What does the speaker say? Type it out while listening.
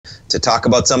To talk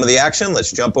about some of the action,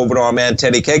 let's jump over to our man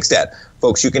Teddy Kekstadt.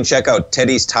 Folks, you can check out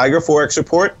Teddy's Tiger Forex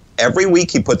Report. Every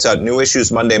week he puts out new issues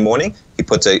Monday morning. He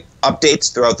puts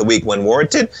updates throughout the week when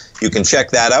warranted. You can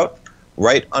check that out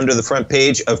right under the front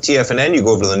page of TFNN. You go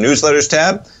over to the newsletters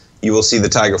tab. You will see the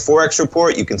Tiger Forex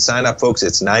Report. You can sign up, folks.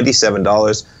 It's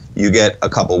 $97. You get a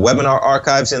couple webinar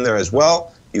archives in there as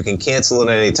well. You can cancel at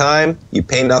any time. You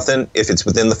pay nothing if it's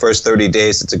within the first 30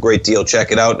 days. It's a great deal.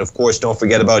 Check it out. And, of course, don't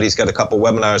forget about he's got a couple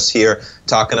webinars here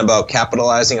talking about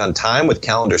capitalizing on time with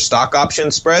calendar stock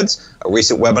option spreads. A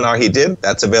recent webinar he did.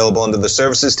 That's available under the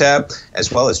services tab,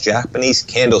 as well as Japanese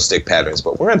candlestick patterns.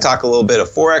 But we're going to talk a little bit of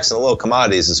Forex and a little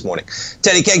commodities this morning.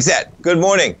 Teddy Kekstadt, good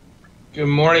morning. Good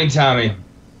morning, Tommy.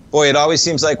 Boy, it always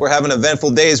seems like we're having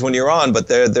eventful days when you're on, but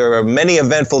there are many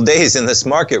eventful days in this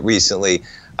market recently.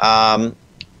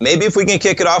 Maybe if we can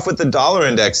kick it off with the dollar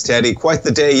index, Teddy. Quite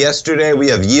the day yesterday. We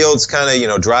have yields kind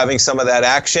of, driving some of that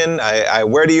action.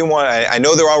 Where do you want? I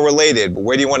know they're all related, but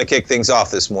where do you want to kick things off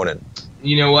this morning?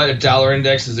 You know what? A dollar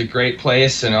index is a great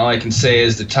place, and all I can say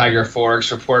is the Tiger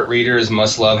Forex Report readers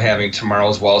must love having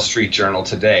tomorrow's Wall Street Journal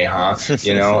today, huh?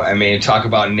 Talk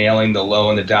about nailing the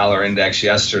low in the dollar index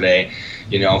yesterday.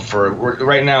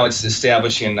 Right now it's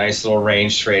establishing a nice little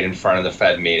range trade in front of the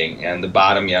Fed meeting, and the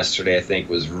bottom yesterday I think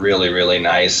was really, really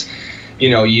nice.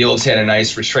 Yields had a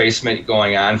nice retracement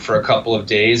going on for a couple of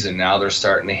days, and now they're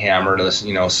starting to hammer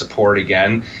to support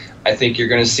again. I think you're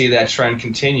going to see that trend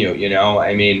continue.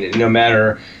 No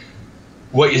matter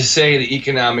what you say, the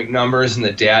economic numbers and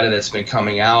the data that's been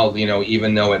coming out,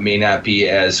 even though it may not be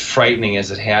as frightening as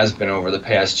it has been over the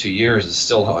past 2 years, it's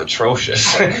still atrocious,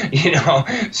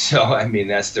 So,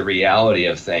 that's the reality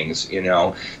of things,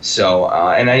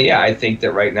 I think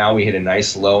that right now we hit a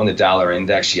nice low in the dollar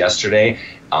index yesterday.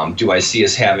 Do I see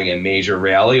us having a major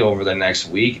rally over the next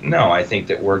week? No, I think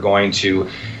that we're going to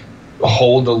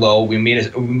hold the low. We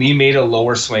made a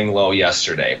lower swing low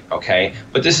yesterday, okay?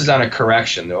 But this is on a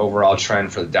correction. The overall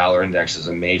trend for the dollar index is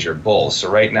a major bull. So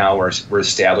right now we're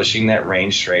establishing that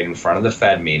range trade in front of the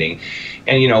Fed meeting.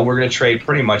 And, we're going to trade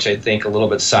pretty much, I think, a little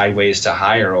bit sideways to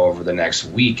higher over the next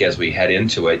week as we head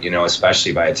into it,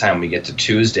 especially by the time we get to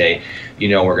Tuesday,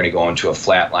 we're going to go into a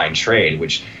flatline trade,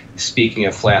 which, speaking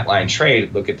of flatline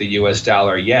trade, look at the U.S.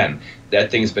 dollar yen. That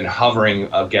thing's been hovering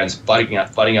against, butting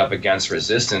up against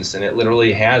resistance, and it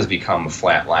literally has become a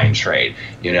flatline trade,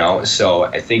 So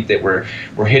I think that we're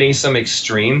hitting some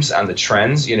extremes on the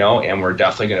trends, and we're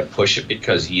definitely going to push it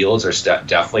because yields are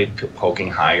definitely poking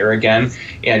higher again.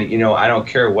 And, I don't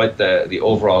care what the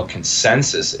overall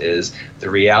consensus is. The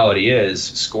reality is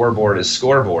scoreboard is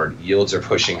scoreboard. Yields are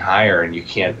pushing higher,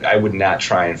 and I would not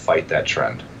try and fight that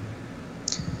trend.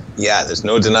 Yeah, there's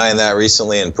no denying that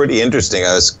recently, and pretty interesting.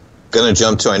 I was going to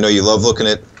jump to, I know you love looking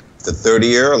at the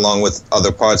 30-year along with other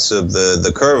parts of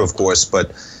the curve, of course,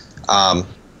 but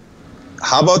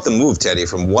how about the move, Teddy,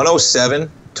 from 107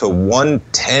 to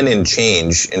 110 and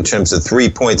change in terms of 3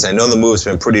 points? I know the move's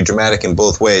been pretty dramatic in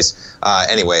both ways.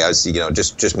 Anyway, I see,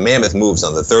 just mammoth moves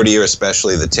on the 30-year,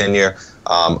 especially the 10-year,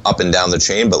 up and down the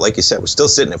chain. But like you said, we're still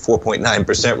sitting at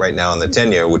 4.9% right now on the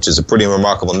 10-year, which is a pretty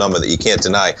remarkable number that you can't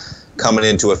deny coming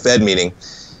into a Fed meeting.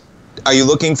 Are you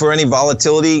looking for any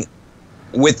volatility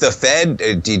with the Fed?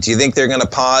 Do you think they're going to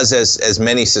pause, as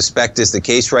many suspect is the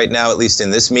case right now, at least in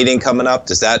this meeting coming up?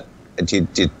 Do you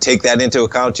take that into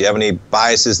account? Do you have any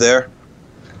biases there?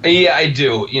 Yeah, I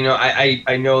do.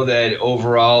 I know that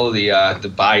overall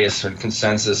the bias or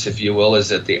consensus, if you will, is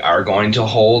that they are going to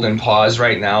hold and pause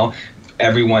right now.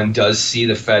 Everyone does see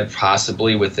the Fed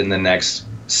possibly within the next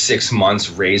 6 months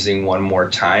raising one more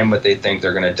time, but they think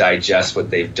they're going to digest what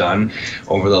they've done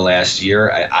over the last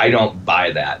year. I don't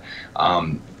buy that.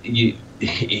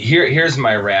 Here's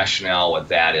my rationale with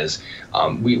that is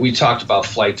we talked about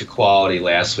flight to quality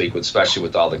last week, especially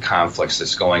with all the conflicts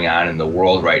that's going on in the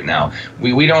world right now.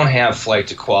 We don't have flight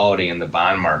to quality in the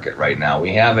bond market right now.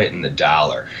 We have it in the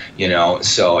dollar,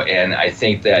 and I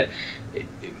think that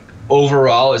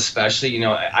overall, especially,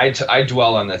 I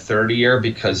dwell on the 30-year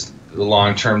because the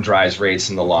long term drives rates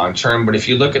in the long term. But if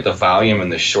you look at the volume in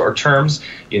the short terms,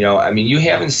 you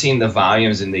haven't seen the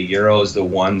volumes in the euros, the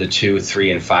 1, the 2,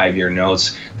 3, and 5 year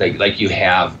notes like you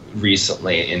have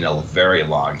recently in a very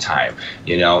long time,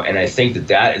 and I think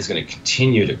that is going to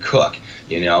continue to cook,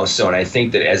 so, and I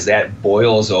think that as that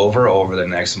boils over the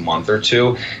next month or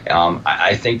two,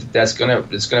 I think it's going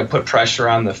to put pressure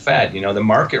on the Fed. The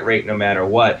market rate, no matter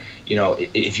what,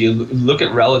 if you look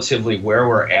at relatively where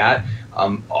we're at,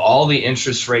 all the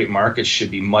interest rate markets should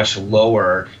be much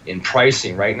lower in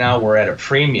pricing. Right now we're at a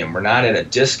premium. We're not at a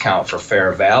discount for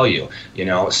fair value,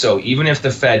 so even if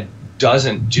the Fed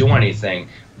doesn't do anything,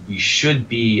 we should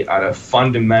be on a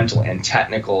fundamental and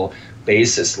technical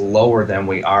basis lower than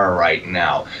we are right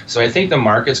now. So I think the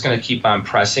market's going to keep on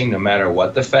pressing no matter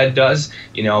what the Fed does,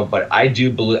 but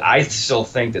I still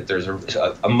think that there's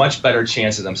a much better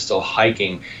chance of them still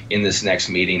hiking in this next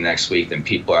meeting next week than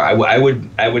people are. I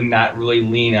would not really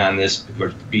lean on this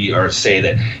or say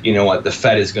that, the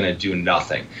Fed is going to do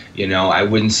nothing. I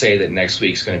wouldn't say that next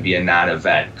week's going to be a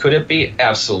non-event. Could it be?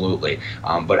 Absolutely.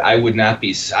 But I wouldn't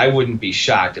be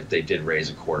shocked if they did raise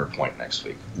a quarter point next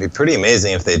week. It'd be pretty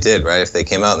amazing if they did, right? If they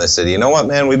came out and they said, you know what,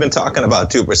 man, we've been talking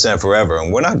about 2% forever,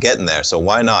 and we're not getting there, so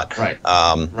why not? Right.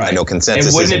 I know consensus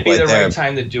and wouldn't isn't it be quite the there. right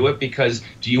time to do it? Because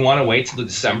do you want to wait till the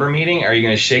December meeting? Are you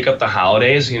going to shake up the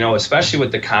holidays? Especially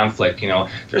with the conflict,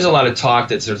 there's a lot of talk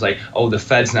that there's like, oh, the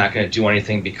Fed's not going to do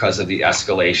anything because of the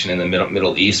escalation in the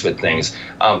Middle East with things.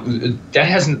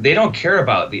 They don't care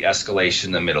about the escalation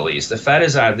in the Middle East. The Fed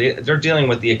is they're dealing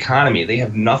with the economy. They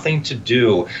have nothing to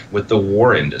do with the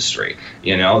war industry.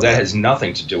 That has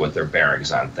nothing to do with their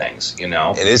bearings on things.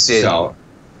 It is. So.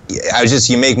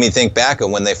 You make me think back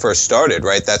on when they first started,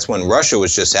 right? That's when Russia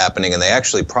was just happening, and they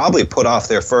actually probably put off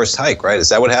their first hike, right? Is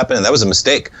that what happened? And that was a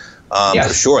mistake, Yes.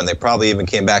 for sure. And they probably even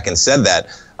came back and said that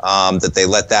they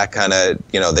let that kind of,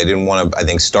 they didn't want to, I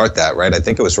think, start that, right? I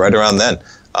think it was right around then.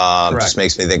 Just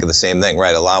makes me think of the same thing,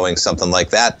 right? Allowing something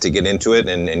like that to get into it,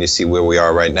 and you see where we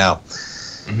are right now.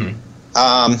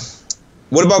 Mm-hmm.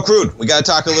 What about crude? We got to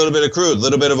talk a little bit of crude. A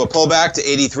little bit of a pullback to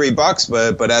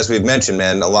 $83, but as we've mentioned,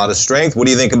 man, a lot of strength. What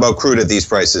do you think about crude at these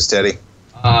prices, Teddy?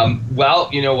 Well,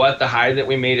 you know what? The high that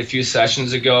we made a few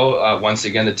sessions ago, once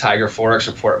again, the Tiger Forex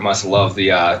Report must love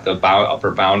the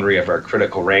upper boundary of our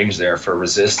critical range there for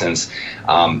resistance.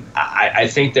 I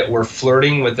think that we're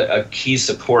flirting with a key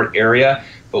support area.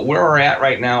 But where we're at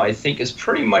right now, I think, is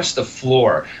pretty much the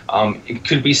floor.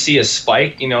 Could we see a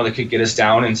spike, that could get us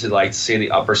down into, like, say,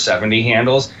 the upper 70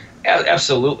 handles?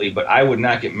 Absolutely, but I would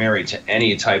not get married to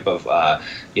any type of,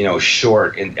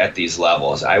 short at these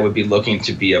levels. I would be looking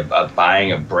to be a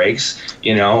buying of breaks,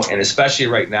 and especially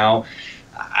right now,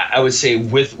 I would say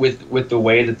with the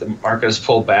way that the market has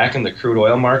pulled back in the crude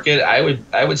oil market, I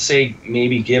would say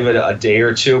maybe give it a day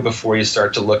or two before you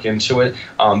start to look into it.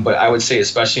 But I would say,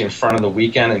 especially in front of the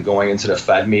weekend and going into the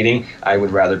Fed meeting, I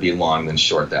would rather be long than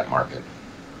short that market.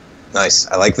 Nice.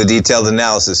 I like the detailed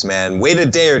analysis, man. Wait a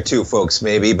day or two, folks,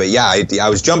 maybe. But yeah, I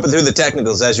was jumping through the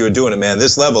technicals as you were doing it, man.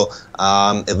 This level,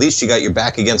 at least you got your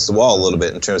back against the wall a little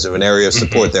bit in terms of an area of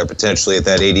support there, potentially at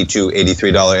that $82,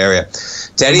 $83 area.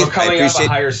 Teddy, and we're coming I appreciate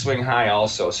up a higher swing high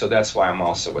also, so that's why I'm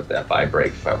also with that buy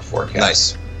break forecast.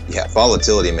 Nice. Yeah,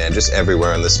 volatility, man, just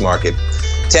everywhere in this market.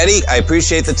 Teddy, I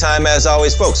appreciate the time as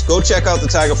always. Folks, go check out the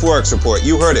Tiger Forex Report.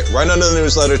 You heard it right under the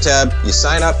newsletter tab. You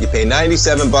sign up, you pay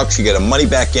 $97. You get a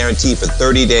money-back guarantee for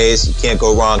 30 days. You can't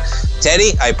go wrong.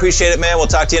 Teddy, I appreciate it, man. We'll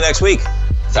talk to you next week.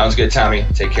 Sounds good, Tommy.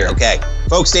 Take care. Okay.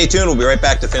 Folks, stay tuned. We'll be right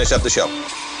back to finish up the show.